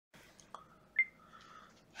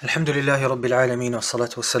الحمد لله رب العالمين والصلاة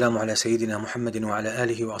والسلام على سيدنا محمد وعلى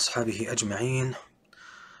آله وأصحابه أجمعين.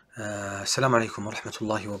 Assalamu alaikum wa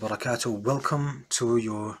rahmatullahi wa barakatuh. Welcome to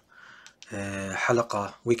your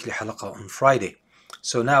Halaqa, weekly Halaqa on Friday.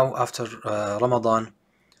 So now after Ramadan,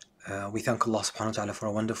 we thank Allah subhanahu wa ta'ala for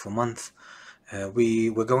a wonderful month.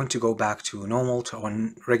 We're going to go back to normal, to our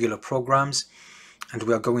regular programs, and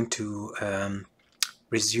we are going to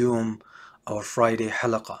resume our Friday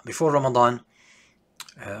Halaqa. Before Ramadan,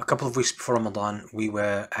 a couple of weeks before Ramadan, we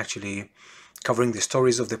were actually covering the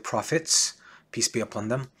stories of the prophets, peace be upon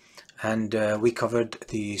them, and we covered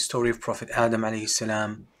the story of Prophet Adam alayhi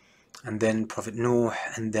salam, and then Prophet Nuh,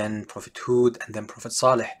 and then Prophet Hud, and then Prophet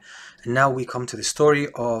Salih. And now we come to the story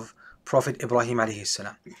of Prophet Ibrahim alayhi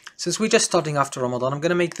salam. Since we're just starting after Ramadan, I'm going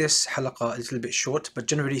to make this halaqah a little bit short, but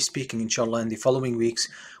generally speaking, inshallah, in the following weeks,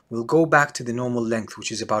 we'll go back to the normal length,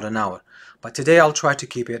 which is about an hour. But today I'll try to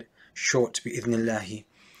keep it short, bi'idhnillahi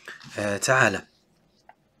ta'ala.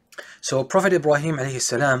 So Prophet Ibrahim alayhi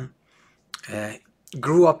salam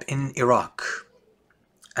grew up in Iraq,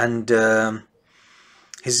 and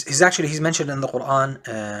he's mentioned in the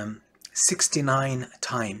Quran 69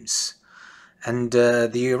 times, and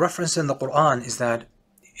the reference in the Quran is that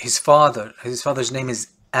his father's name is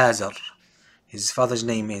Azar. His father's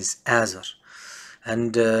name is Azar,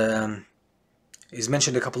 and is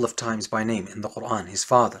mentioned a couple of times by name in the Quran, his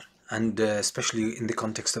father, and especially in the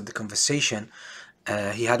context of the conversation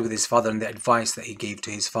he had with his father and the advice that he gave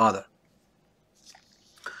to his father.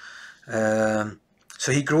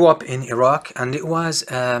 So he grew up in Iraq, and it was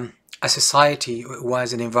a society, it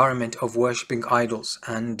was an environment of worshipping idols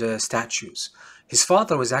and statues. His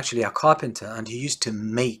father was actually a carpenter, and he used to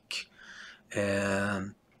make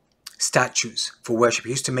statues for worship.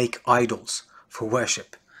 He used to make idols for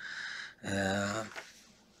worship.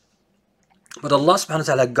 But Allah subhanahu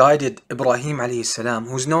wa ta'ala guided Ibrahim alayhi salam,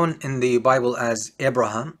 who's known in the Bible as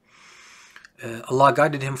Abraham. Allah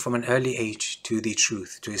guided him from an early age to the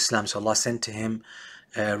truth, to Islam. So Allah sent to him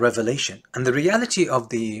revelation. And the reality of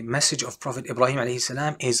the message of Prophet Ibrahim alayhi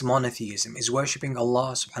salam is monotheism, is worshipping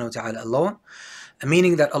Allah subhanahu wa ta'ala alone,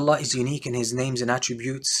 meaning that Allah is unique in His names and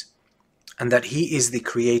attributes, and that He is the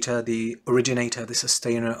creator, the originator, the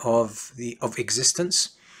sustainer of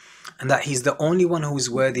existence, and that He's the only one who is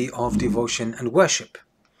worthy of devotion and worship.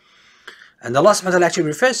 And Allah subhanahu wa ta'ala actually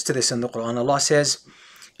refers to this in the Quran. Allah says,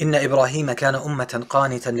 إن إبراهيم كان أمة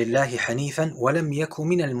قانتا لله حنيفا ولم يكن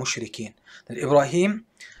من المشركين. That Ibrahim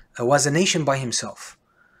was a nation by himself.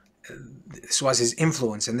 This was his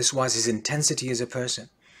influence, and this was his intensity as a person.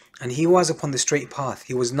 And he was upon the straight path.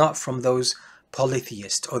 He was not from those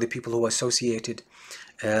polytheists, or the people who associated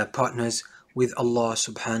partners with Allah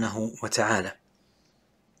subhanahu wa ta'ala.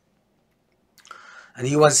 And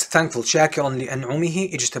he was thankful. شاكرا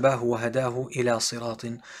لأنعمه اجتباه وهداه إلى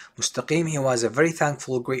صراط مستقيم. He was a very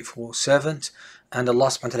thankful, grateful servant, and Allah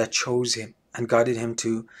subhanahu wa ta'ala chose him and guided him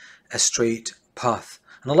to a straight path.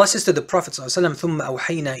 And Allah says to the Prophet صلى الله عليه وسلم ثم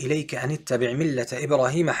أوحينا إليك أن اتبع ملة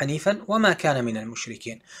إبراهيم حنيفا وما كان من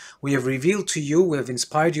المشركين. We have revealed to you, we have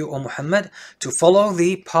inspired you, O Muhammad, to follow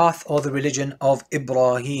the path or the religion of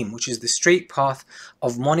Ibrahim, which is the straight path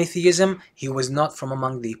of monotheism. He was not from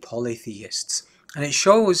among the polytheists. And it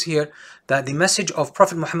shows here that the message of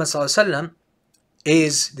Prophet Muhammad ﷺ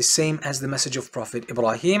is the same as the message of Prophet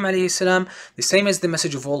Ibrahim ﷺ, the same as the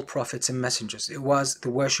message of all prophets and messengers. It was the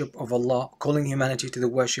worship of Allah, calling humanity to the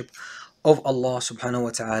worship of Allah subhanahu wa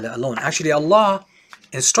ta'ala alone. Actually, Allah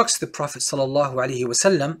instructs the Prophet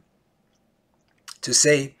ﷺ to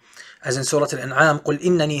say, as in Surah Al-An'am, قُلْ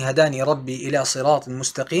إِنَّنِي هَدَانِي رَبِّي إِلَى صِرَاطٍ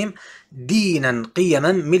مُسْتَقِيمٍ دِينًا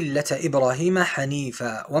قِيَمًا مِلَّةَ إِبْرَاهِيمَ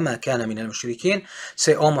حَنِيفًا وَمَا كَانَ مِنَ الْمُشْرِكِينَ.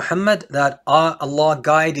 Say, O Muhammad, that Allah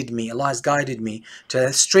has guided me to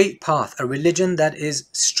a straight path, a religion that is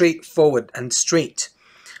straightforward and straight,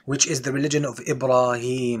 which is the religion of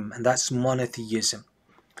Ibrahim, and that's monotheism.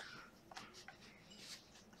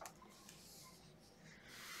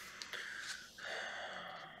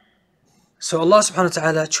 So Allah subhanahu wa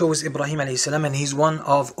ta'ala chose Ibrahim alayhi salam, and he's one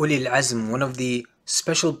of Ulil Azm, one of the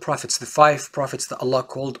special prophets, the 5 prophets that Allah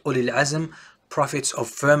called Ulil Azm, prophets of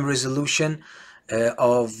firm resolution,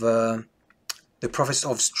 the prophets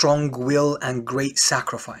of strong will and great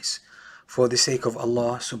sacrifice for the sake of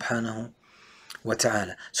Allah subhanahu wa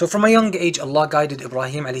ta'ala. So from a young age, Allah guided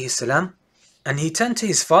Ibrahim alayhi salam, and he turned to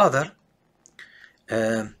his father.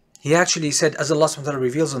 He actually said, as Allah subhanahu wa ta'ala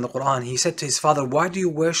reveals in the Quran, he said to his father, why do you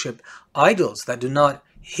worship idols that do not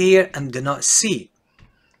hear and do not see?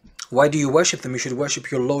 Why do you worship them? You should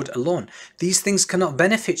worship your Lord alone. These things cannot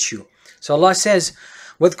benefit you. So Allah says,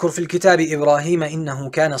 واذكر في الكتاب إبراهيم إنه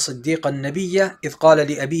كان صديقا نبيا إذ قال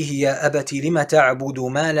لأبيه يا أبت لم تعبد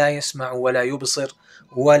ما لا يسمع ولا يبصر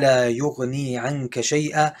ولا يغني عنك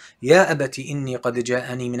شيئا يا أبت إني قد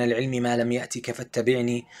جاءني من العلم ما لم يأتك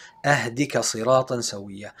فاتبعني أهدك صراطا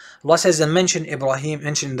سويا. Allah says and mention Ibrahim,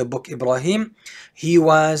 mentioned in the book Ibrahim, he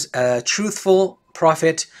was a truthful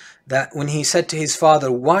prophet, that when he said to his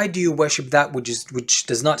father, why do you worship that which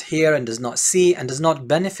does not hear and does not see and does not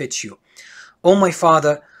benefit you? O my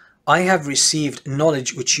father, I have received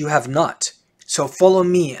knowledge which you have not. So follow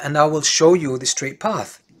me and I will show you the straight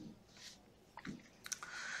path.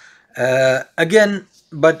 Again,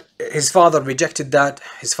 but his father rejected that.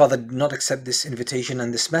 His father did not accept this invitation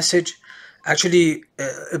and this message. Actually,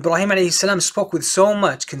 Ibrahim alayhi salam spoke with so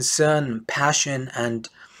much concern, passion and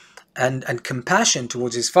compassion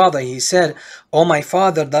towards his father. He said, "Oh my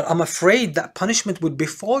father, that I'm afraid that punishment would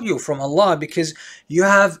befall you from Allah because you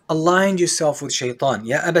have aligned yourself with shaitan.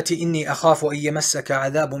 Ya abati inni akhafu an yamassaka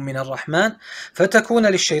adhabun min ar-Rahman fatakuna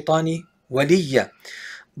lish-shaytani waliya."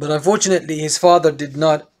 But unfortunately, his father did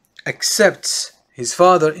not accept. His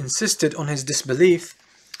father insisted on his disbelief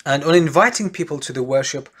and on inviting people to the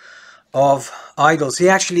worship of idols. He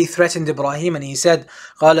actually threatened Ibrahim and he said,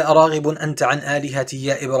 قال أراغب أنت عن آلهتي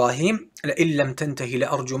يا إبراهيم لئن لم تنتهي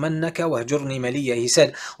لأرجمنك وهجرني مليا. He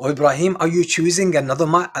said, "O Ibrahim, are you choosing another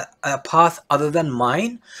path other than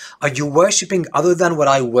mine? Are you worshipping other than what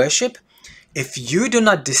I worship? If you do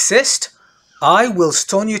not desist, I will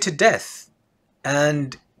stone you to death."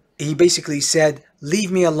 And he basically said,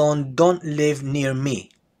 "Leave me alone, don't live near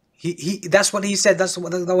me." That's what he said.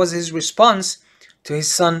 That was his response to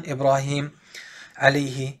his son Ibrahim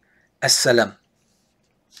alayhi as-salam.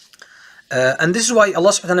 And this is why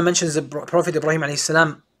Allah subhanahu wa ta'ala mentions the Prophet Ibrahim alayhi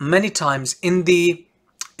salam many times in the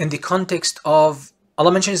context of,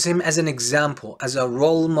 Allah mentions him as an example, as a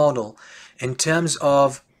role model in terms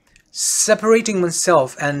of separating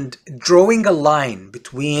oneself and drawing a line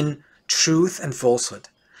between truth and falsehood,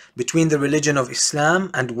 between the religion of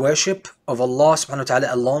Islam and worship of Allah subhanahu wa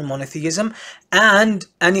ta'ala alone, monotheism, and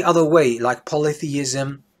any other way like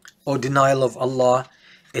polytheism or denial of Allah,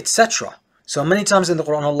 etc. So many times in the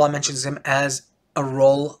Quran Allah mentions him as a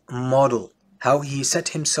role model, how he set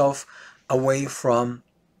himself away from,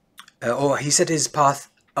 or he set his path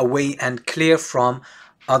away and clear from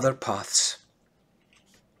other paths.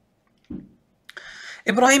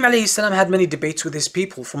 Ibrahim alayhi salam had many debates with his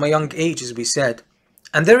people from a young age, as we said.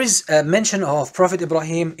 And there is a mention of Prophet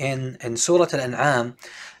Ibrahim in Surah Al-An'am,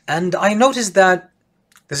 and I noticed that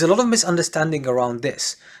there's a lot of misunderstanding around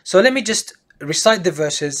this. So let me just recite the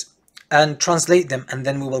verses and translate them, and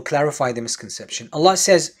then we will clarify the misconception. Allah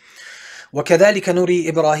says, وَكَذَلِكَ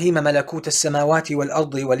نُرِي إِبْرَاهِيمَ مَلَكُوتَ السَّمَاوَاتِ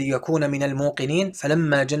وَالْأَرْضِ وَلِيَكُونَ مِنَ الْمُوقِنِينَ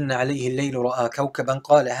فَلَمَّا جَنَّ عَلَيْهِ اللَّيْلُ رَأَى كَوْكَبًا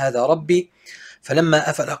قَالَ هَذَا رَبِّي فلما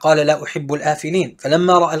أفل قال لا أحب الآفلين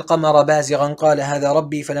فلما رأى القمر بازغا قال هذا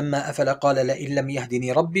ربي فلما أفل قال لئن لم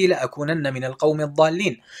يهدني ربي لأكونن من القوم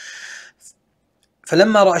الضالين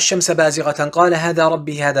فلما رأى الشمس بازغة قال هذا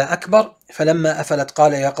ربي هذا أكبر فلما أفلت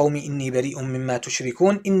قال يا قوم إني بريء مما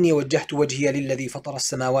تشركون إني وجهت وجهي للذي فطر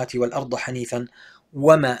السماوات والأرض حنيفا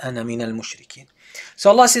وما أنا من المشركين. So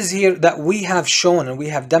Allah says here that we have shown and we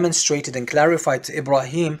have demonstrated and clarified to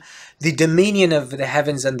Ibrahim the dominion of the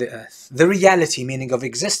heavens and the earth, the reality, meaning of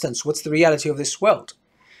existence. What's the reality of this world?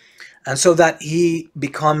 And so that he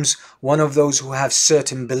becomes one of those who have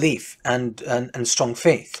certain belief and strong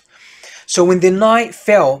faith. So when the night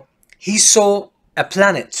fell, he saw a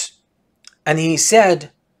planet and he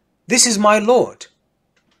said, "This is my Lord."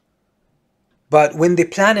 But when the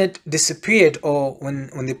planet disappeared, or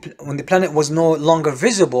when the planet was no longer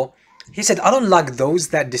visible, he said, "I don't like those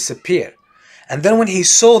that disappear." And then when he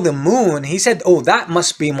saw the moon, he said, "Oh, that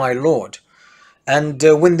must be my Lord." And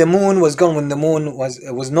when the moon was gone, when the moon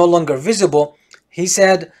was no longer visible, he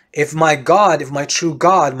said, if my God, if my true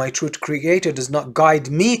God, my true Creator does not guide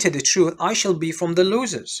me to the truth, I shall be from the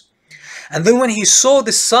losers. And then when he saw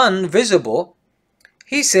the sun visible,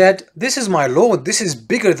 he said, "This is my Lord, this is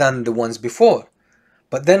bigger than the ones before."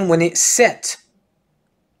 But then when it set,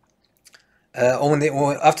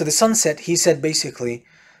 or after the sunset, he said basically,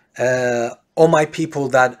 "O my people,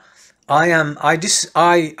 that I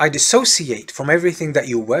dissociate from everything that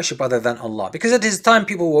you worship other than Allah." Because at his time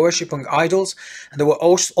people were worshipping idols, and they were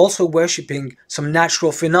also worshipping some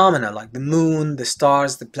natural phenomena like the moon, the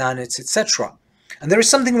stars, the planets, etc. And there is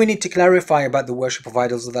something we need to clarify about the worship of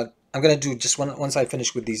idols that I'm going to do just once I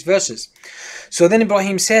finish with these verses. So then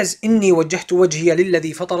Ibrahim says, "Inni wajjahtu wajhiya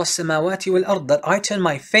lilladhi fatara as-samawati wal-ard," that I turn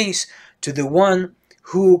my face to the one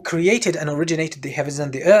who created and originated the heavens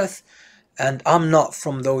and the earth, and I'm not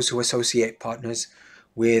from those who associate partners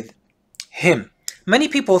with him. Many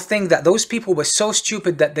people think that those people were so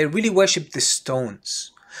stupid that they really worshipped the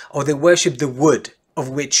stones, or they worshipped the wood of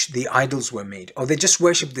which the idols were made, or they just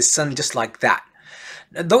worshipped the sun just like that.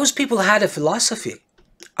 Those people had a philosophy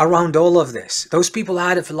around all of this. Those people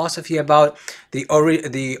had a philosophy about the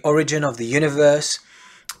origin of the universe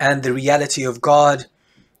and the reality of God,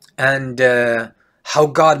 and how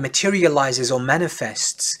God materializes or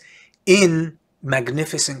manifests in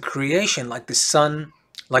magnificent creation like the sun,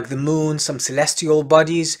 like the moon, some celestial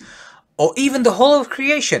bodies, or even the whole of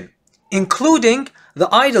creation, including the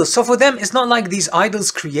idols. So for them, it's not like these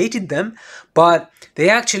idols created them, but they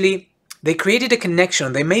created a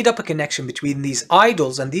connection. They made up a connection between these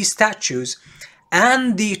idols and these statues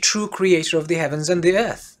and the true creator of the heavens and the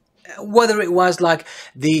earth. Whether it was like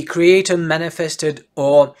the creator manifested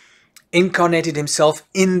or incarnated himself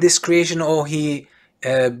in this creation, or he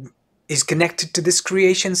is connected to this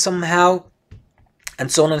creation somehow, and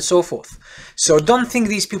so on and so forth. So don't think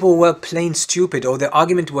these people were plain stupid or their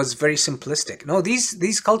argument was very simplistic. No,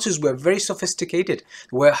 these cultures were very sophisticated,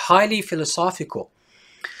 were highly philosophical.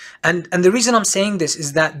 And the reason I'm saying this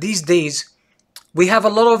is that these days we have a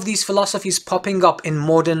lot of these philosophies popping up in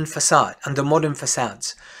modern facade, under modern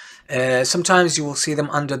facades. Sometimes you will see them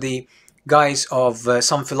under the guise of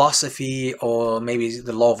some philosophy, or maybe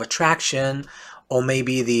the law of attraction, or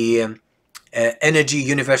maybe the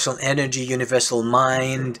universal energy, universal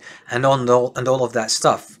mind, and all of that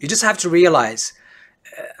stuff. You just have to realize,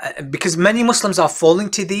 because many Muslims are falling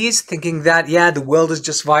to these, thinking that, yeah, the world is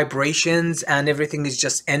just vibrations and everything is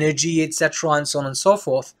just energy, etc., and so on and so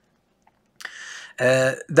forth.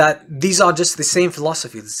 That these are just the same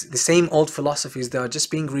philosophies, the same old philosophies that are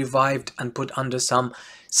just being revived and put under some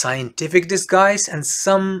scientific disguise and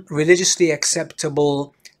some religiously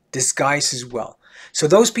acceptable disguise as well. So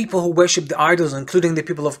those people who worship the idols, including the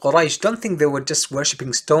people of Quraysh, don't think they were just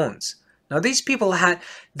worshipping stones. Now these people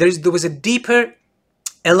there was a deeper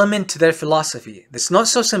element to their philosophy. It's not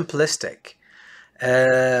so simplistic.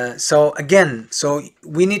 So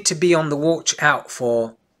we need to be on the watch out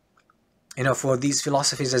for, for these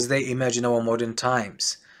philosophies as they emerge in our modern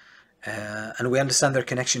times. And we understand their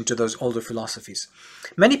connection to those older philosophies.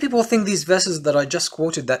 Many people think these verses that I just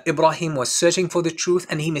quoted, that Ibrahim was searching for the truth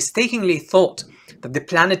and he mistakenly thought that the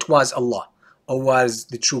planet was Allah or was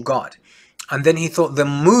the true God. And then he thought the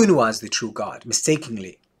moon was the true God,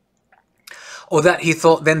 mistakenly. Or that he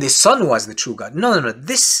thought then the sun was the true God. No.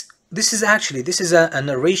 This is a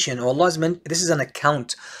narration, or this is an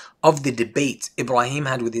account of the debate Ibrahim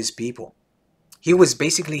had with his people. He was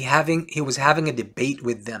having a debate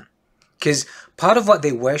with them. Because part of what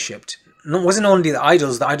they worshipped wasn't only the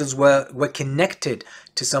idols were connected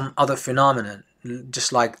to some other phenomenon,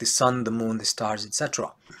 just like the sun, the moon, the stars,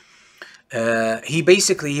 etc. He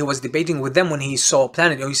was debating with them when he saw a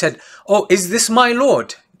planet. He said, "Oh, is this my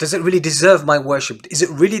Lord? Does it really deserve my worship? Is it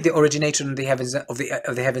really the originator of the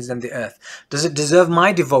heavens and the earth? Does it deserve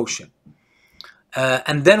my devotion?"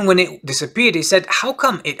 And then when it disappeared, he said, "How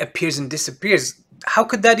come it appears and disappears? How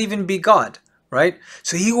could that even be God?" Right?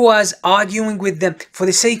 So he was arguing with them for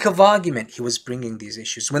the sake of argument. He was bringing these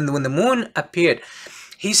issues. When the moon appeared,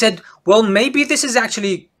 he said, well, maybe this is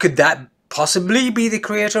could that possibly be the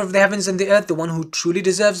creator of the heavens and the earth, the one who truly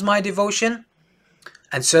deserves my devotion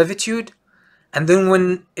and servitude? And then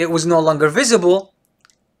when it was no longer visible,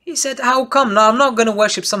 he said, how come? Now, I'm not going to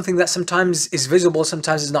worship something that sometimes is visible,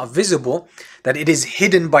 sometimes is not visible, that it is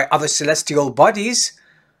hidden by other celestial bodies.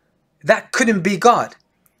 That couldn't be God.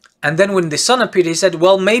 And then when the sun appeared, he said,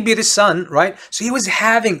 well, maybe the sun, right? So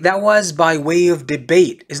that was by way of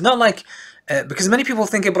debate. It's not like, because many people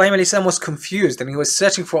think Ibrahim alayhi salam was confused and he was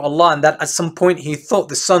searching for Allah, and that at some point he thought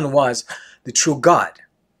the sun was the true God.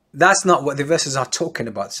 That's not what the verses are talking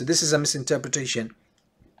about. So this is a misinterpretation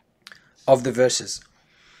of the verses.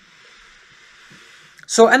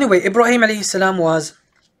 So anyway, Ibrahim alayhi salam was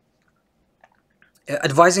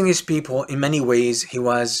advising his people in many ways. He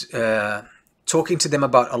was talking to them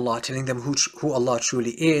about Allah, telling them who Allah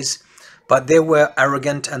truly is, but they were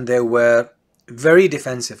arrogant and they were very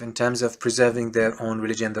defensive in terms of preserving their own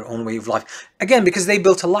religion, their own way of life. Again, because they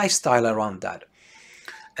built a lifestyle around that.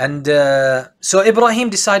 And so Ibrahim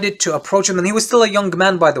decided to approach him, and he was still a young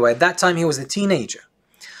man, by the way. At that time, he was a teenager.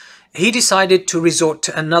 He decided to resort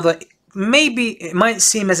to another, maybe it might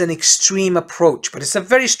seem as an extreme approach, but it's a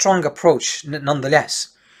very strong approach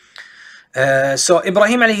nonetheless. So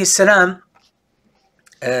Ibrahim alayhi salam,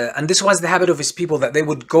 and this was the habit of his people, that they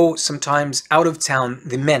would go sometimes out of town,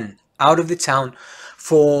 the men out of the town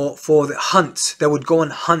for the hunt. They would go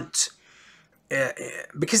and hunt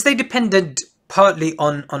because they depended partly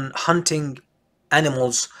on hunting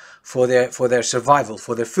animals for their survival,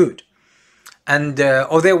 for their food. and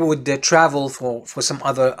or they would travel for some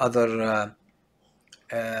other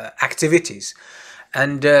activities.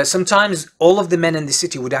 And sometimes all of the men in the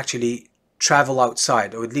city would actually travel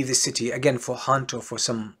outside, or would leave the city again for hunt or for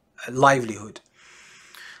some livelihood.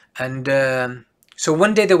 And so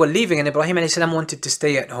one day they were leaving, and Ibrahim alayhi salam wanted to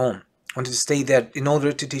stay at home, wanted to stay there in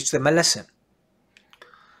order to teach them a lesson.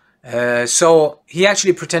 So he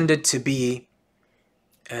actually pretended to be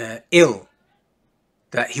ill,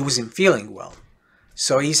 that he wasn't feeling well.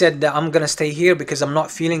 So he said that I'm gonna stay here because I'm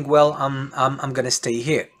not feeling well. I'm gonna stay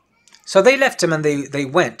here. So they left him and they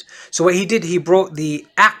went. So what he did, he brought the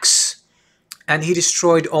axe and he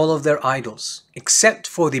destroyed all of their idols except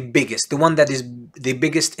for the biggest, the one that is the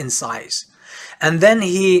biggest in size. And then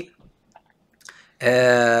he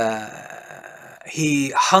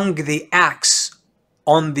hung the axe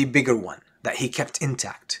on the bigger one that he kept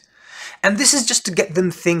intact. And this is just to get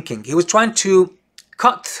them thinking. He was trying to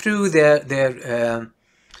cut through their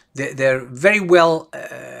very well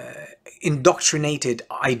indoctrinated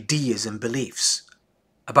ideas and beliefs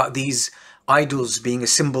about these idols being a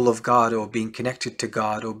symbol of God, or being connected to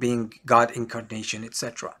God, or being God incarnation,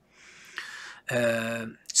 etc.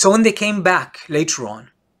 So when they came back later on,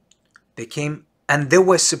 they came and they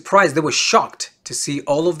were surprised, they were shocked to see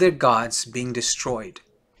all of their gods being destroyed.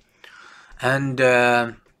 And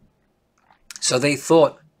so they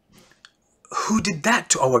thought, who did that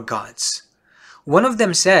to our gods? One of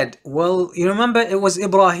them said, well, you remember it was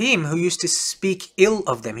Ibrahim who used to speak ill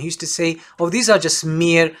of them. He used to say, oh, these are just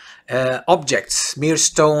mere objects, mere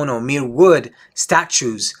stone or mere wood,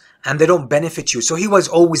 statues, and they don't benefit you. So he was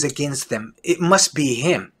always against them. It must be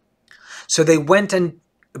him. So they went and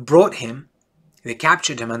brought him. They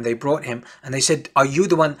captured him and they brought him, and they said, are you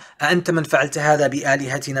the one? أَأَنْتَ مَنْ فَعَلْتَ هَذَا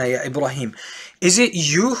بِآلِهَتِنَا يَا إِبْرَاهِيمُ? Is it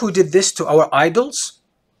you who did this to our idols?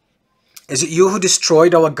 Is it you who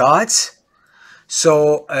destroyed our gods?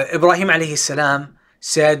 So Ibrahim alayhi salam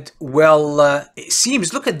said, well, it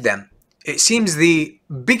seems, look at them. It seems the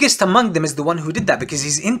biggest among them is the one who did that, because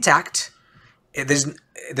he's intact. There's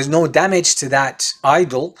no damage to that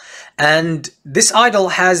idol. And this idol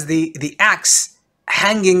has the axe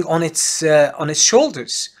hanging on its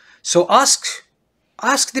shoulders. So ask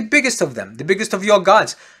the biggest of them, the biggest of your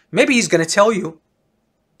gods. Maybe he's going to tell you.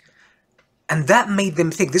 And that made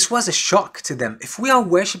them think. This was a shock to them. If we are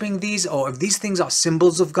worshipping these, or if these things are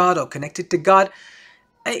symbols of God or connected to God,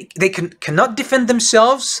 they cannot defend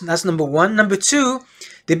themselves. That's number one. Number two,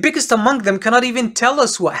 the biggest among them cannot even tell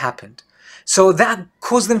us what happened. So that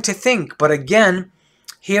caused them to think. But again,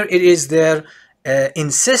 here it is their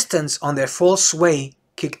insistence on their false way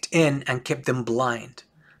kicked in and kept them blind.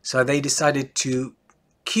 So they decided to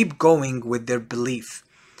keep going with their belief.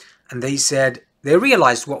 And they said, they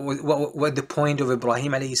realized what the point of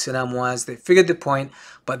Ibrahim alayhi salam was. They figured the point,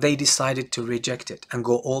 but they decided to reject it and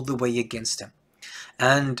go all the way against him.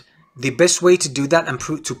 And the best way to do that and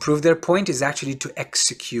to prove their point is actually to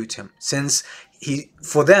execute him, since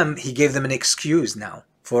for them he gave them an excuse now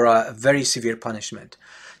for a very severe punishment.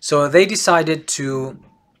 So they decided to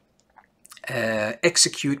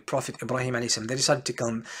execute Prophet Ibrahim alayhi salam. They decided to kill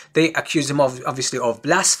him. They accused him obviously of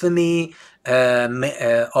blasphemy,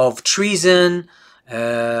 of treason.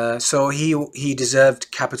 So he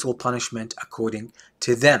deserved capital punishment according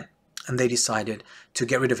to them, and they decided to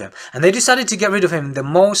get rid of him. And they decided to get rid of him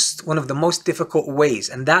one of the most difficult ways,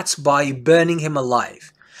 and that's by burning him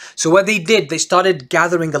alive. So what they did, they started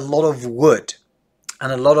gathering a lot of wood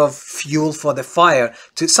and a lot of fuel for the fire.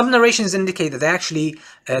 Some narrations indicate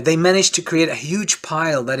that they managed to create a huge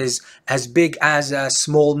pile that is as big as a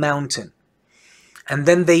small mountain. And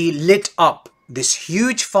then they lit up this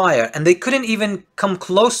huge fire, and they couldn't even come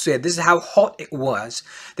close to it. This is how hot it was.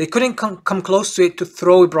 They couldn't come close to it to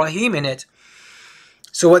throw Ibrahim in it.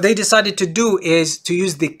 So what they decided to do is to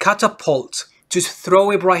use the catapult to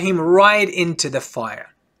throw Ibrahim right into the fire.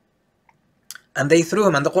 And they threw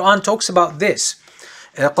him, and the Quran talks about this.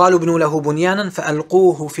 قالوا ابنوا له بنيانا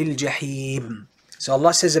فألقوه في الجحيم. So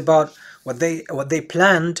Allah says about what they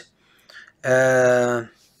planned. I'm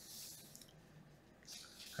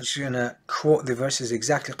just gonna quote the verses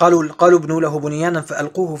exactly. قالوا ابنوا له بنيانا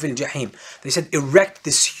فألقوه في الجحيم. They said, erect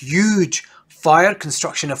this huge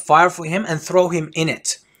construction of fire for him and throw him in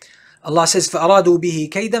it. Allah says, فأرادوا به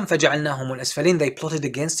كيدا فجعلناهم الأسفلين. They plotted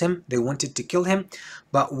against him. They wanted to kill him,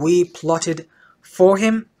 but we plotted for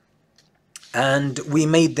him, and we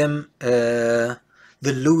made them the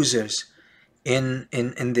losers in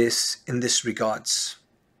this regards.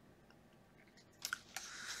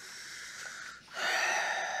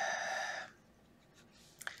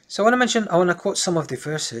 So I want to quote some of the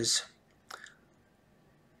verses.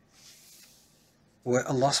 where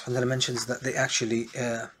Allah subhanahu wa ta'ala mentions that they actually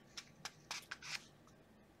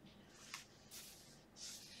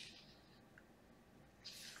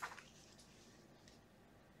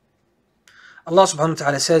Allah subhanahu wa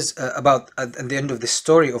ta'ala says about at the end of the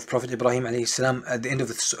story of Prophet Ibrahim alayhi salam, at the end of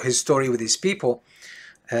his story with his people,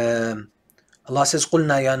 Allah says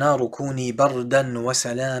قُلْنَا يَا نَارُ كُونِي بَرْدًا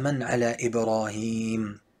وَسَلَامًا عَلَى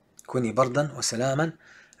إِبْرَاهِيمَ كُونِي بَرْدًا وَسَلَامًا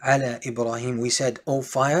عَلى إِبْرَاهِيمَ. We said, O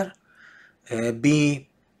fire, be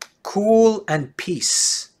cool and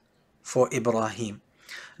peace for Ibrahim.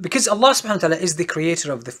 Because Allah subhanahu wa ta'ala is the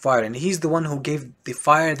creator of the fire, and He's the one who gave the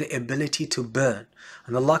fire the ability to burn,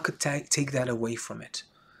 and Allah could take that away from it.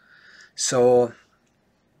 So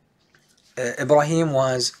Ibrahim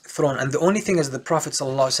was thrown, and the only thing, as the Prophet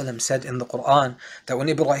ﷺ said in the Quran, that when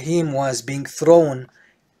Ibrahim was being thrown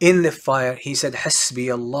in the fire, he said, Hasbi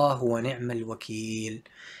Allahu wa ni'mal wakil.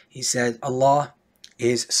 He said, Allah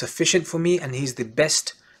is sufficient for me, and He's the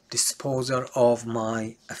best disposer of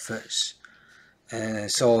my affairs.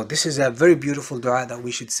 So this is a very beautiful dua that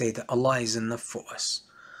we should say, that Allah is enough for us.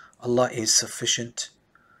 Allah is sufficient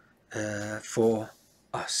for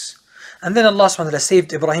us. And then Allah subhanahu wa ta'ala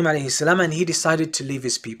saved Ibrahim alayhi salam, and he decided to leave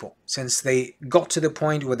his people. Since they got to the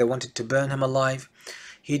point where they wanted to burn him alive,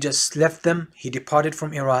 he just left them, he departed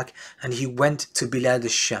from Iraq, and he went to Bilad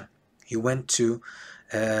al-Sham. He went to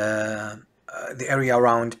the area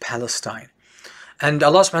around Palestine. And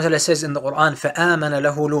Allah subhanahu wa ta'ala says in the Quran, فَآمَنَ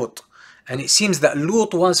لَهُ لُوطٍ. And it seems that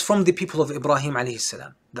Lut was from the people of Ibrahim alayhi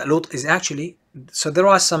salam. That Lut is actually, so there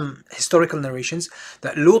are some historical narrations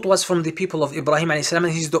that Lut was from the people of Ibrahim alayhi salam,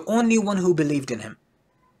 and he's the only one who believed in him.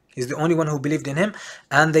 He's the only one who believed in him.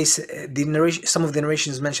 And some of the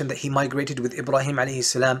narrations mention that he migrated with Ibrahim alayhi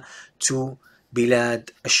salam to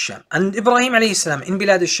Bilad al-Sham. And Ibrahim alayhi salam in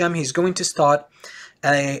Bilad al-Sham, he's going to start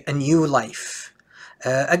a new life.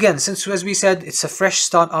 Again, since, as we said, it's a fresh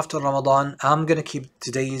start after Ramadan, I'm going to keep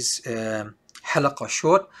today's Halaqa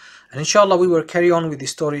short. And inshallah, we will carry on with the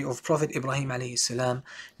story of Prophet Ibrahim alayhi salam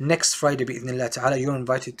next Friday, bi'idhnillah ta'ala. You're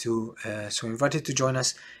invited to, join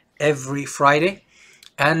us every Friday.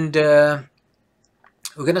 And we're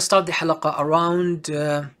going to start the Halaqa around,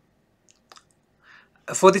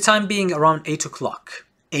 for the time being, around 8 o'clock,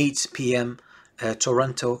 8 p.m.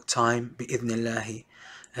 Toronto time, bi'idhnillah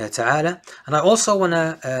ta'ala. And I also want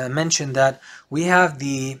to mention that we have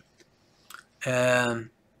the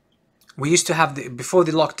before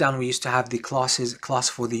the lockdown, we used to have the class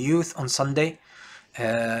for the youth on Sunday,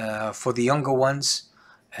 for the younger ones.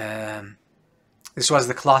 This was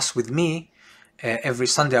the class with me every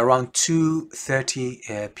Sunday around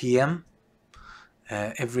 2:30 p.m.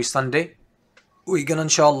 Every Sunday. We're gonna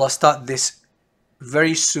inshallah start this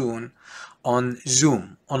very soon on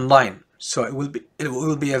Zoom online. So it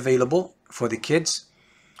will be available for the kids.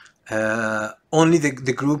 Only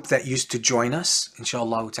the group that used to join us,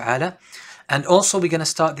 inshallah ta'ala. And also we're going to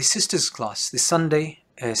start the sisters class, the Sunday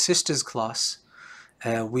sisters class.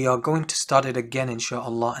 We are going to start it again,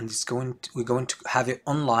 inshallah, and we're going to have it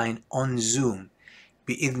online on Zoom,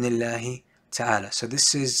 bi'idhnillahi ta'ala. So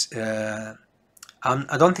this is, I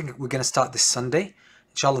don't think we're going to start this Sunday.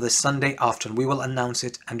 Inshallah, this Sunday after, we will announce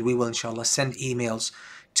it, and we will inshallah send emails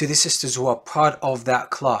to the sisters who are part of that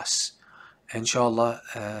class, inshallah,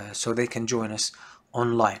 so they can join us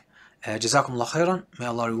online. Jazakumullah khairan. May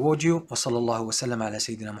Allah reward you. Wa sallallahu wa sallam ala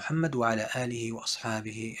Sayyidina Muhammad wa ala alihi wa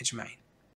ashabihi ajma'in.